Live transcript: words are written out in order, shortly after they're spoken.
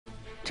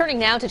Turning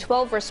now to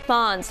 12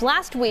 Responds.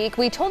 Last week,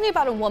 we told you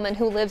about a woman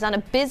who lives on a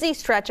busy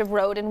stretch of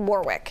road in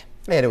Warwick.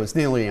 And it was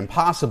nearly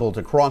impossible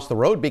to cross the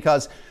road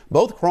because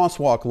both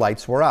crosswalk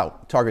lights were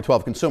out. Target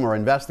 12 consumer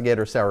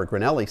investigator Sarah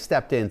Granelli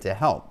stepped in to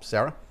help.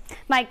 Sarah?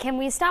 Mike, can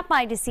we stop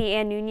by to see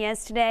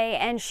Nuenez today?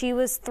 And she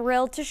was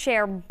thrilled to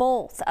share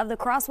both of the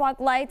crosswalk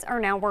lights are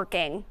now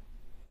working.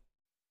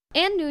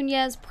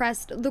 Nuenez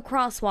pressed the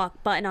crosswalk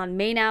button on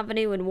Main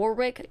Avenue in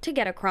Warwick to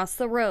get across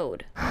the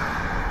road.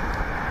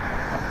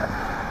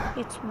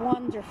 It's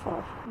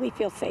wonderful. We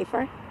feel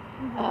safer.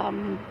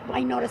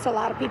 I notice a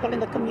lot of people in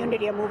the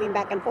community are moving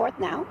back and forth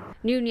now.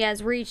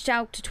 Nuenez reached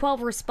out to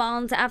 12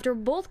 Responds after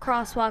both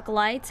crosswalk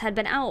lights had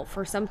been out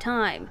for some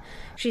time.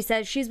 She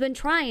says she's been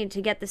trying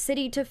to get the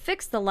city to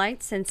fix the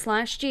lights since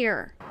last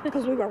year.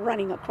 Because we were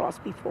running across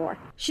before.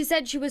 She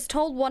said she was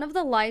told one of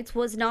the lights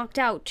was knocked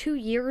out 2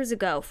 years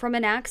ago from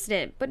an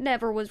accident, but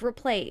never was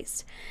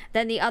replaced.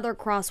 Then the other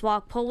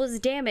crosswalk pole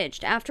was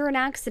damaged after an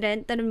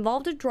accident that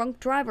involved a drunk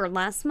driver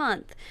last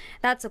month.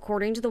 That's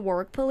according to the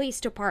Warwick Police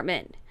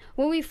Department.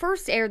 When we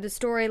first aired the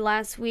story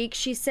last week,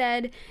 she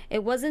said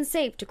it wasn't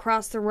safe to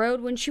cross the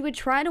road when she would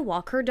try to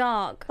walk her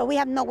dog. But we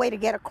have no way to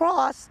get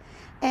across,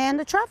 and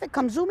the traffic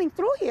comes zooming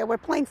through here. We're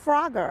playing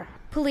Frogger.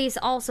 Police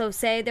also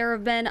say there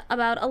have been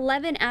about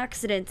 11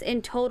 accidents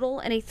in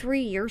total in a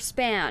 3-year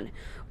span.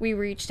 We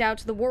reached out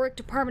to the Warwick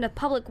Department of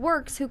Public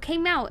Works, who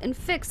came out and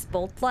fixed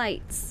both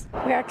lights.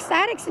 We're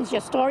ecstatic since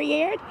your story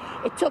aired.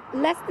 It took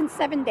less than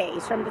 7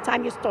 days from the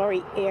time your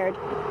story aired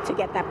to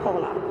get that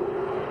pole up.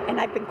 And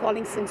I've been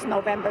calling since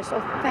November, so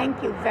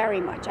thank you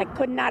very much. I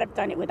could not have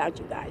done it without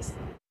you guys.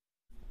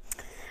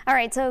 All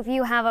right, so if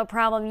you have a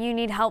problem you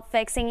need help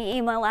fixing,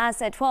 email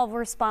us at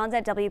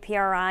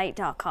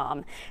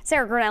 12responds@WPRI.com.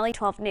 Sarah Granelli,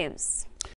 12 News.